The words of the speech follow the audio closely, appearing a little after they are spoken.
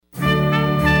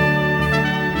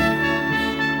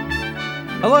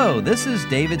Hello, this is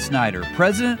David Snyder,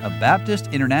 President of Baptist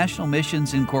International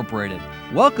Missions Incorporated,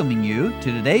 welcoming you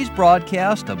to today's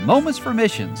broadcast of Moments for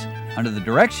Missions under the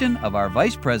direction of our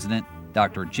Vice President,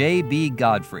 Dr. J.B.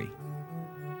 Godfrey.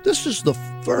 This is the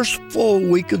first full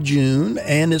week of June,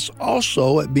 and it's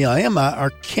also at BIMI,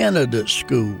 our candidate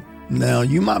school. Now,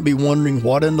 you might be wondering,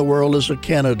 what in the world is a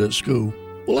candidate school?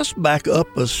 Well, let's back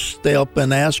up a step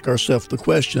and ask ourselves the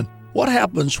question, what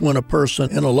happens when a person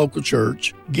in a local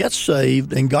church gets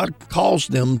saved and God calls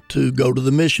them to go to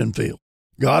the mission field?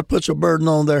 God puts a burden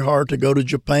on their heart to go to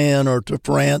Japan or to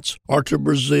France or to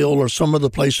Brazil or some other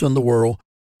place in the world.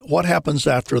 What happens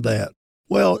after that?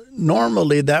 Well,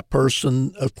 normally that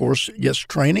person, of course, gets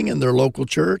training in their local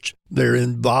church. They're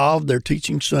involved. They're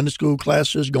teaching Sunday school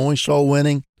classes, going soul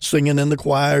winning, singing in the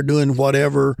choir, doing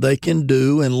whatever they can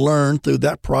do and learn through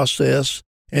that process,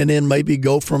 and then maybe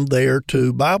go from there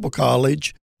to Bible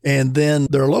college. And then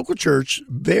their local church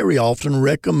very often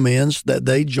recommends that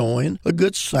they join a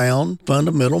good, sound,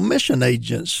 fundamental mission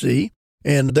agency.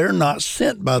 And they're not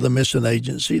sent by the mission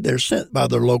agency. They're sent by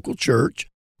their local church.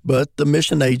 But the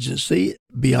mission agency,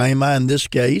 BIMI in this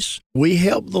case, we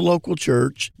help the local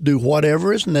church do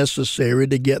whatever is necessary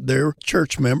to get their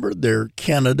church member, their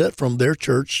candidate from their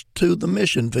church, to the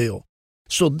mission field.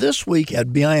 So this week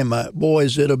at BIMI, boy,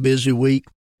 is it a busy week.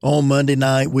 On Monday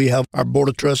night, we have our Board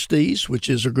of Trustees, which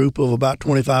is a group of about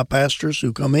 25 pastors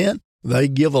who come in. They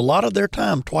give a lot of their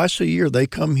time. Twice a year, they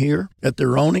come here at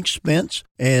their own expense,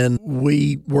 and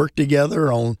we work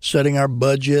together on setting our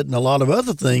budget and a lot of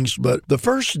other things. But the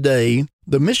first day,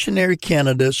 the missionary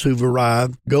candidates who've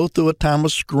arrived go through a time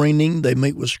of screening. They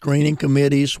meet with screening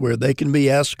committees where they can be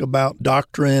asked about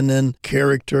doctrine and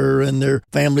character and their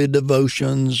family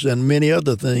devotions and many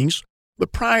other things.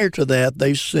 But prior to that,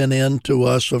 they sent in to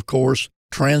us, of course,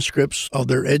 transcripts of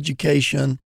their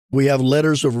education. We have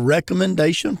letters of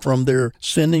recommendation from their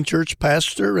sending church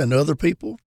pastor and other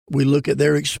people. We look at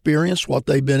their experience, what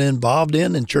they've been involved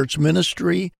in church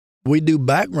ministry. We do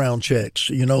background checks.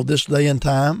 You know, this day and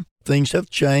time, things have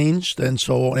changed. And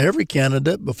so every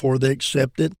candidate, before they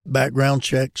accept it, background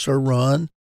checks are run.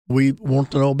 We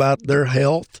want to know about their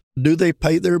health. Do they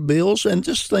pay their bills? And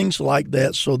just things like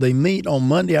that. So they meet on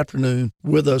Monday afternoon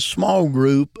with a small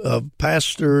group of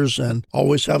pastors and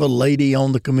always have a lady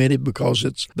on the committee because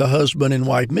it's the husband and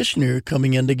wife missionary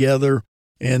coming in together.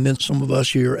 And then some of us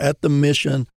here at the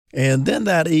mission. And then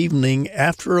that evening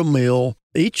after a meal,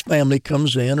 each family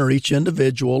comes in, or each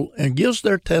individual, and gives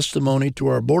their testimony to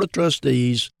our Board of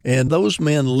Trustees, and those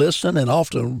men listen and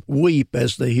often weep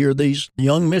as they hear these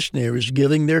young missionaries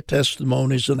giving their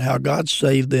testimonies and how God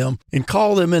saved them and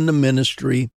called them into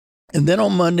ministry. And then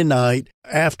on Monday night,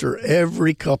 after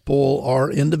every couple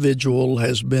or individual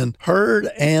has been heard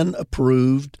and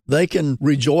approved, they can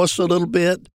rejoice a little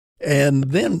bit. And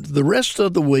then the rest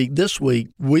of the week, this week,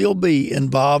 we'll be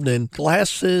involved in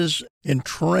classes and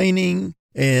training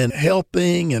and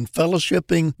helping and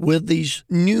fellowshipping with these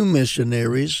new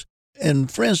missionaries. And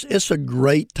friends, it's a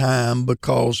great time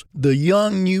because the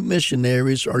young new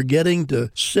missionaries are getting to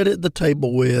sit at the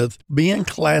table with, be in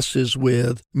classes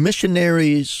with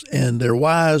missionaries and their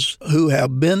wives who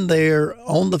have been there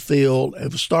on the field,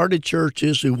 have started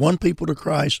churches, who won people to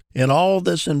Christ, and all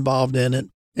that's involved in it.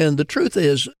 And the truth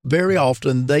is, very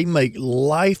often they make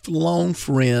lifelong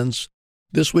friends.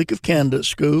 This week of candidate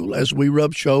school, as we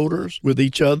rub shoulders with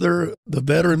each other, the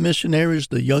veteran missionaries,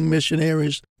 the young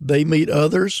missionaries, they meet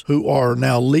others who are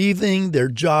now leaving their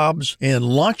jobs and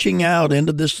launching out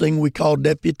into this thing we call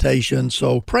deputation.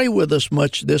 So pray with us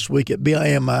much this week at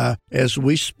BIMI as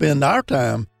we spend our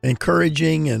time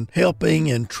encouraging and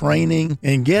helping and training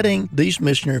and getting these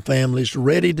missionary families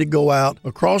ready to go out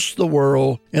across the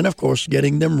world, and of course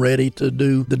getting them ready to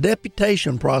do the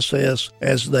deputation process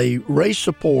as they raise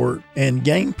support and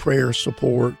gain prayer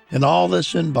support and all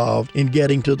that's involved in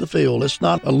getting to the field. It's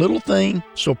not a little thing,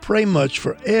 so pray much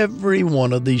for every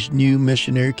one of these new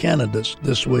missionary candidates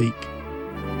this week.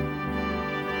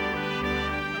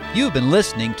 You've been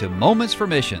listening to Moments for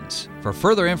Missions. For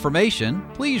further information,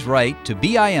 please write to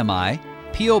BIMI,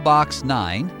 P.O. Box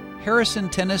 9, Harrison,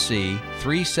 Tennessee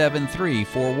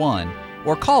 37341,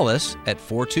 or call us at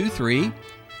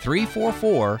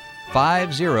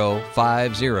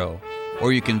 423-344-5050.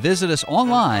 Or you can visit us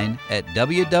online at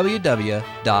www.bimi.org.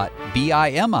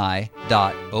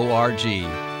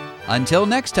 Until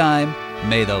next time,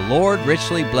 may the Lord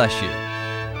richly bless you.